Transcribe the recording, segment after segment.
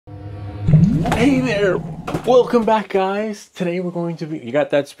Hey there! Welcome back, guys. Today we're going to be... You got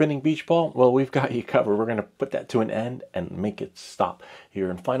that spinning beach ball? Well, we've got you covered. We're going to put that to an end and make it stop.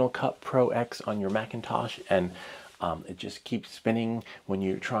 You're in Final Cut Pro X on your Macintosh, and it just keeps spinning when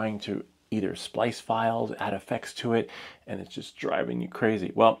you're trying to either splice files, add effects to it, and it's just driving you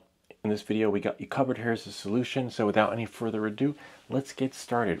crazy. Well, in this video, we got you covered. Here's the solution. So without any further ado, let's get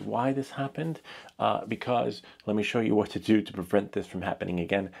started. Why this happened? Because let me show you what to do to prevent this from happening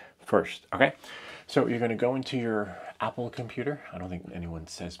again first. Okay, so you're going to go into your Apple computer. I don't think anyone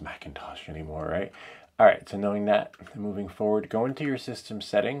says Macintosh anymore, right? All right, so knowing that, moving forward, go into your system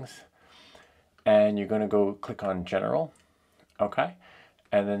settings, and you're going to go click on General. Okay,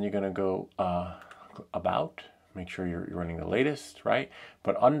 and then you're going to go About. Make sure you're running the latest, right?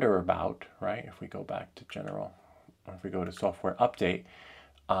 But under About, right, if we go back to General, or if we go to Software Update,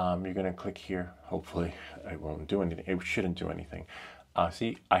 you're going to click here. Hopefully it won't do anything. It shouldn't do anything.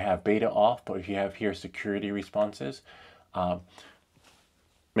 See, I have beta off, but if you have here security responses,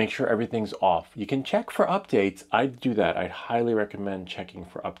 make sure everything's off. You can check for updates. I'd do that. I'd highly recommend checking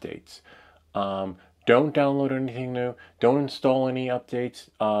for updates. Don't download anything new. Don't install any updates.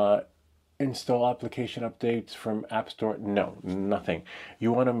 Install application updates from App Store. No, nothing.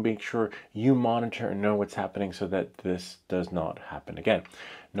 You want to make sure you monitor and know what's happening so that this does not happen again.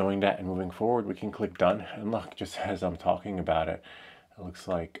 Knowing that and moving forward, we can click Done. And look, just as I'm talking about it, it looks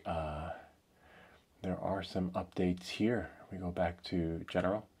like there are some updates here. We go back to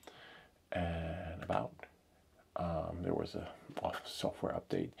General and About. There was a software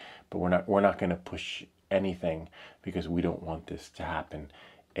update, but we're not going to push anything because we don't want this to happen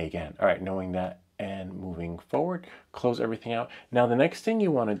again. All right, knowing that and moving forward, close everything out. Now the next thing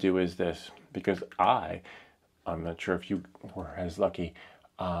you want to do is this, because I'm not sure if you were as lucky.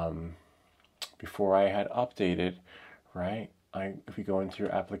 Before I had updated, right? If you go into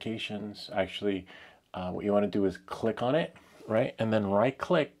your applications, actually, what you want to do is click on it, right? And then right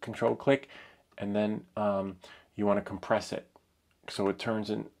click, control click, and then you want to compress it. So it turns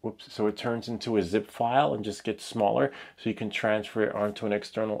into a zip file and just gets smaller, so you can transfer it onto an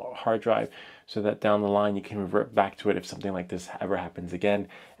external hard drive, so that down the line you can revert back to it if something like this ever happens again,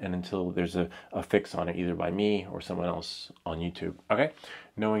 and until there's a fix on it, either by me or someone else on YouTube. Okay,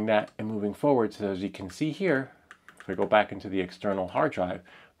 knowing that and moving forward, so as you can see here, if I go back into the external hard drive,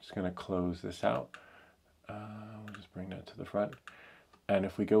 I'm just going to close this out. We'll just bring that to the front, and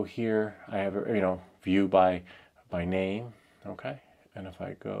if we go here, I have a view by name. Okay, and if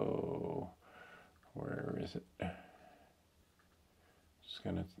I go, where is it? Just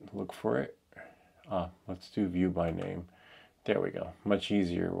gonna look for it. Let's do view by name. There we go. Much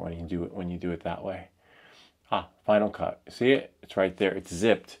easier when you do it that way. Final Cut. See it? It's right there. It's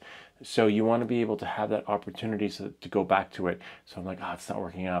zipped. So you want to be able to have that opportunity to go back to it. So I'm like, it's not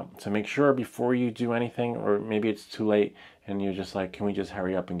working out. So make sure before you do anything, or maybe it's too late and you're just like, can we just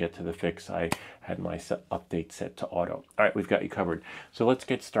hurry up and get to the fix? I had my update set to auto. All right, we've got you covered. So let's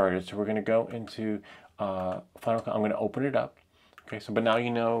get started. So we're going to go into Final Cut. I'm going to open it up. Okay, so but now you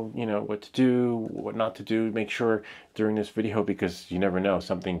know what to do, what not to do. Make sure during this video, because you never know, an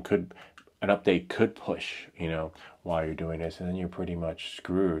update could push, while you're doing this, and then you're pretty much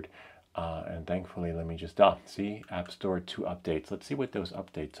screwed. And thankfully, let me just, see, App Store 2 updates. Let's see what those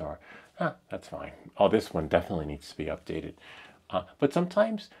updates are. That's fine. This one definitely needs to be updated. But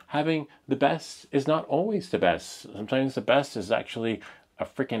sometimes having the best is not always the best. Sometimes the best is actually a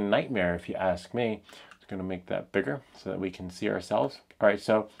freaking nightmare, if you ask me. It's going to make that bigger so that we can see ourselves. All right,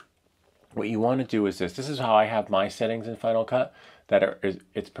 so what you want to do is this. This is how I have my settings in Final Cut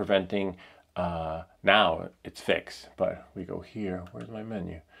it's preventing, now it's fixed. But we go here. Where's my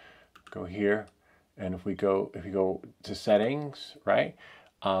menu? Go here, and if you go to settings, right,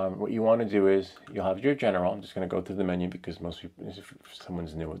 what you want to do is you'll have your general. I'm just going to go through the menu because most people, if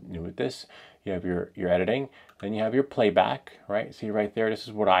someone's new at this, you have your editing, then you have your playback, right? See right there, this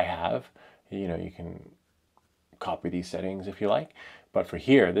is what I have. You can copy these settings if you like, but for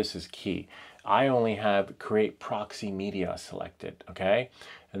here, this is key. I only have create proxy media selected, okay,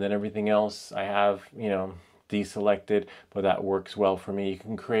 and then everything else I have deselected, but that works well for me. You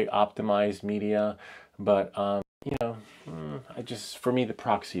can create optimized media, but for me the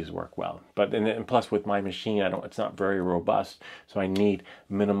proxies work well. But and plus with my machine, it's not very robust, so I need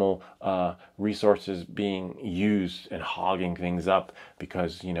minimal resources being used and hogging things up,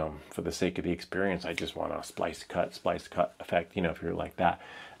 because for the sake of the experience, I just want a splice cut effect. If you're like that.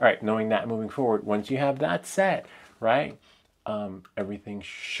 All right, knowing that, moving forward, once you have that set, right, everything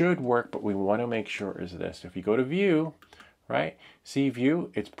should work, but we want to make sure is this. If you go to view, right, see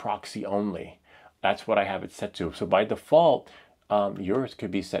view, it's proxy only. That's what I have it set to. So by default, yours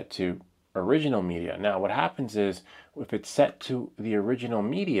could be set to original media. Now what happens is if it's set to the original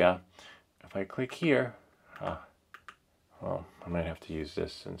media, if I click here, well, I might have to use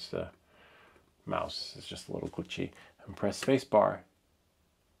this since the mouse is just a little glitchy, and press spacebar.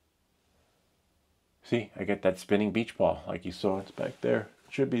 See, I get that spinning beach ball like you saw. It's back there.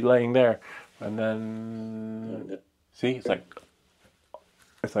 It should be laying there. And then, see, it's like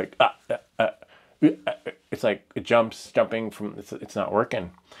it's like it jumping from, it's not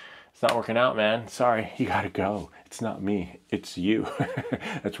working. It's not working out, man. Sorry, you gotta go. It's not me, it's you.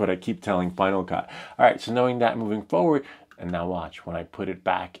 That's what I keep telling Final Cut. All right, so knowing that moving forward, and now watch, when I put it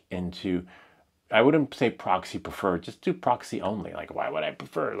back into, I wouldn't say proxy preferred, just do proxy only. Like, why would I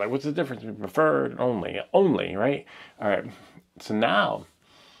prefer? Like, what's the difference between preferred and only? Only, right? All right, so now,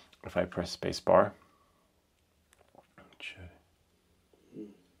 if I press spacebar,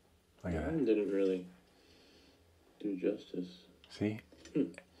 look at that. Didn't really do justice. See?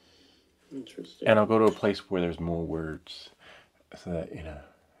 Interesting. And I'll go to a place where there's more words so that,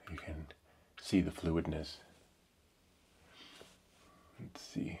 you can see the fluidness. Let's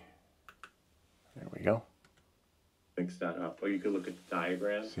see. There we go. Mix that up. Or you could look at the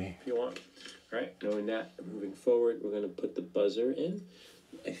diagram See? if you want. All right, knowing that, moving forward, we're going to put the buzzer in.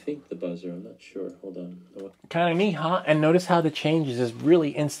 I think the buzzer, I'm not sure. Hold on. Kind of neat, huh? And notice how the changes is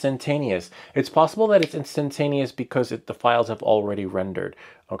really instantaneous. It's possible that it's instantaneous because the files have already rendered.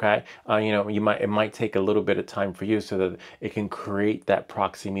 Okay, it might take a little bit of time for you so that it can create that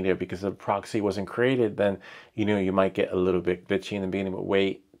proxy media, because if the proxy wasn't created, then you might get a little bit glitchy in the beginning, but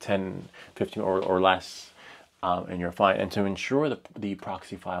wait 10, 15 or less, and you're fine. And to ensure that the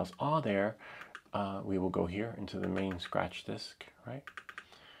proxy files are there, we will go here into the main scratch disk, right?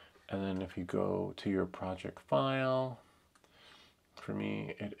 And then if you go to your project file, for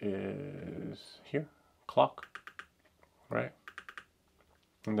me it is here, clock, right?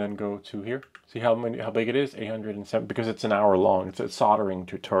 And then go to here. See how big it is? 807, because it's an hour long. It's a soldering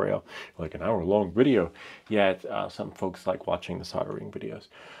tutorial, like an hour long video. Yet some folks like watching the soldering videos.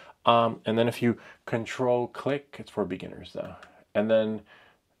 And then if you control click, it's for beginners though. And then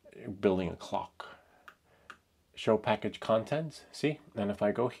building a clock. Show package contents, see? And if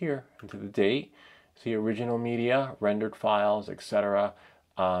I go here into the date, see original media, rendered files, etc.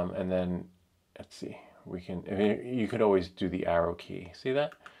 And then, let's see, you could always do the arrow key. See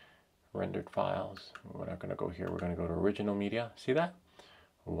that? Rendered files. We're not gonna go here, we're gonna go to original media. See that?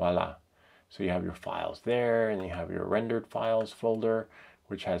 Voila. So you have your files there, and you have your rendered files folder,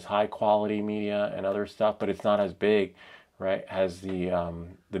 which has high quality media and other stuff, but it's not as big, right, as the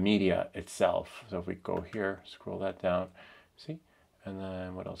media itself. So if we go here, scroll that down, see? And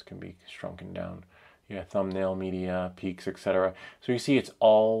then what else can be shrunken down? Yeah, thumbnail media, peaks, etc. So you see it's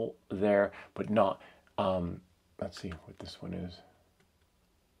all there, but not, let's see what this one is.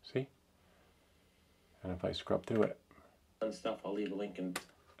 See? And if I scrub through it. And stuff, I'll leave a link in.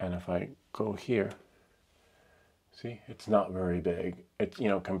 And if I go here, see, it's not very big. It's,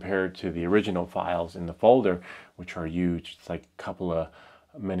 compared to the original files in the folder, which are huge. It's like a couple of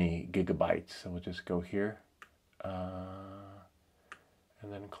many gigabytes. So we'll just go here, and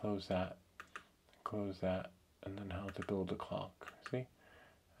then close that, and then how to build a clock, see?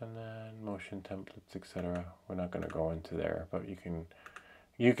 And then motion templates, etc. We're not going to go into there, but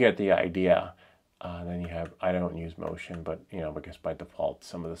you get the idea. Then you have, I don't use motion, but because by default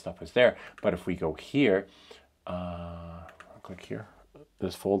some of the stuff is there. But if we go here, click here,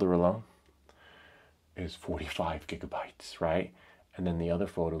 this folder alone is 45 gigabytes, right? And then the other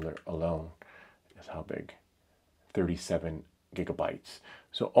folder alone is how big? 37 gigabytes.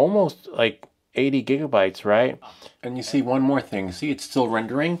 So almost like 80 gigabytes, right? And you see one more thing. See, it's still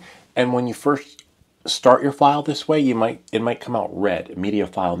rendering. And when you first start your file this way, it might come out red, media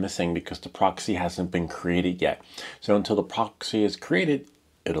file missing, because the proxy hasn't been created yet. So until the proxy is created,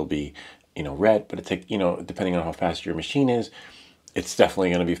 it'll be red, but it takes, depending on how fast your machine is, it's definitely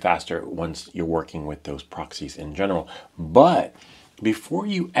going to be faster once you're working with those proxies in general. But before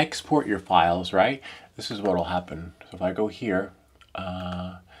you export your files, right, this is what will happen. So if I go here,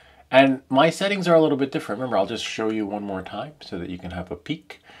 and my settings are a little bit different. Remember, I'll just show you one more time so that you can have a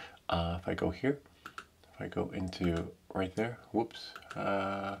peek. If I go here, if I go into right there, whoops,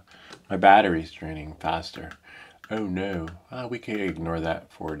 my battery's draining faster. Oh no, we can ignore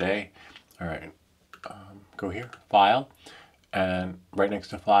that for a day. All right, go here, file, and right next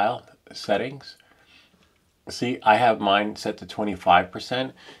to file, settings. See, I have mine set to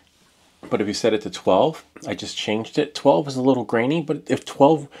 25%. But if you set it to 12, I just changed it. 12 is a little grainy, but if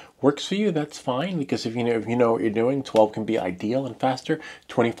 12 works for you, that's fine, because if you know what you're doing, 12 can be ideal and faster.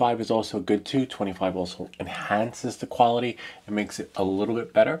 25 is also good too. 25 also enhances the quality and makes it a little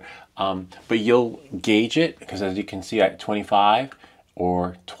bit better. But you'll gauge it, because as you can see at 25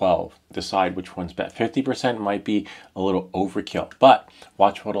 or 12, decide which one's better. 50% might be a little overkill, but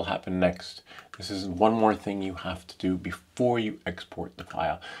watch what'll happen next. This is one more thing you have to do before you export the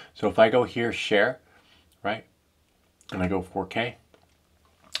file. So if I go here, share, right, and I go 4K,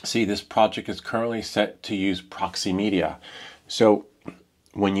 see, this project is currently set to use proxy media. So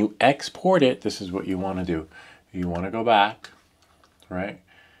when you export it, this is what you want to do. You want to go back, right,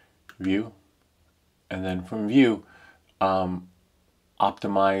 view, and then from view,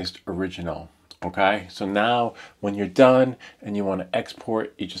 optimized original. Okay, so now when you're done and you want to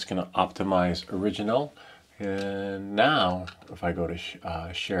export, you're just going to optimize original. And now if I go to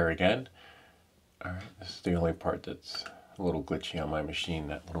share again, all right, this is the only part that's a little glitchy on my machine,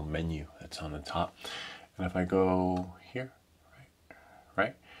 that little menu that's on the top. And if I go here,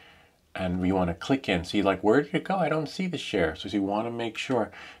 right, and we want to click in, see, like, where did it go? I don't see the share. So you want to make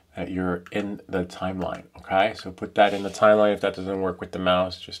sure that you're in the timeline. Okay, so put that in the timeline. If that doesn't work with the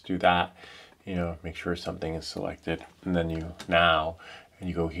mouse, just do that. You know, make sure something is selected, and then you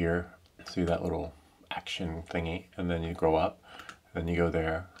go here, see that little action thingy, and then you go up, and then you go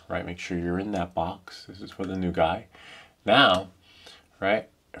there, right? Make sure you're in that box. This is for the new guy. Now, right,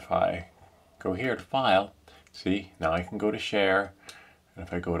 if I go here to file, see, now I can go to share, and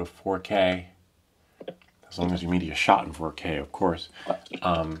if I go to 4K, as long as your media shot in 4K, of course, you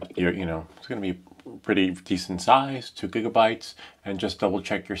know, it's going to be pretty decent size, 2 GB, and just double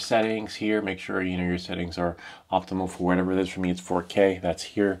check your settings here. Make sure, you know, your settings are optimal for whatever it is. For me, it's 4K. That's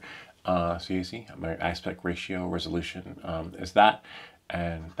here. So you see my aspect ratio resolution is that,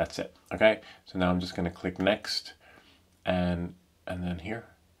 and that's it. Okay, so now I'm just going to click next, and then here,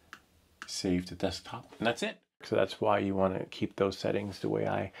 save to desktop, and that's it. So that's why you want to keep those settings the way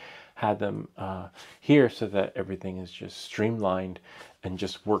I had them here, so that everything is just streamlined and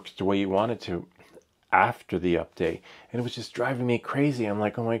just works the way you want it to after the update. And it was just driving me crazy. I'm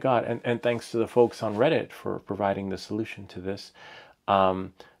like, oh my God. And thanks to the folks on Reddit for providing the solution to this.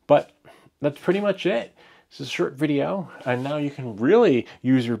 But that's pretty much it. It's a short video, and now you can really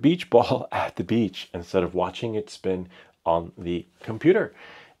use your beach ball at the beach instead of watching it spin on the computer.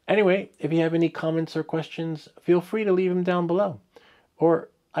 Anyway, if you have any comments or questions, feel free to leave them down below, or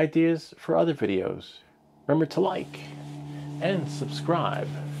ideas for other videos. Remember to like and subscribe,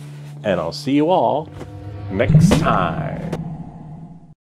 and I'll see you all next time.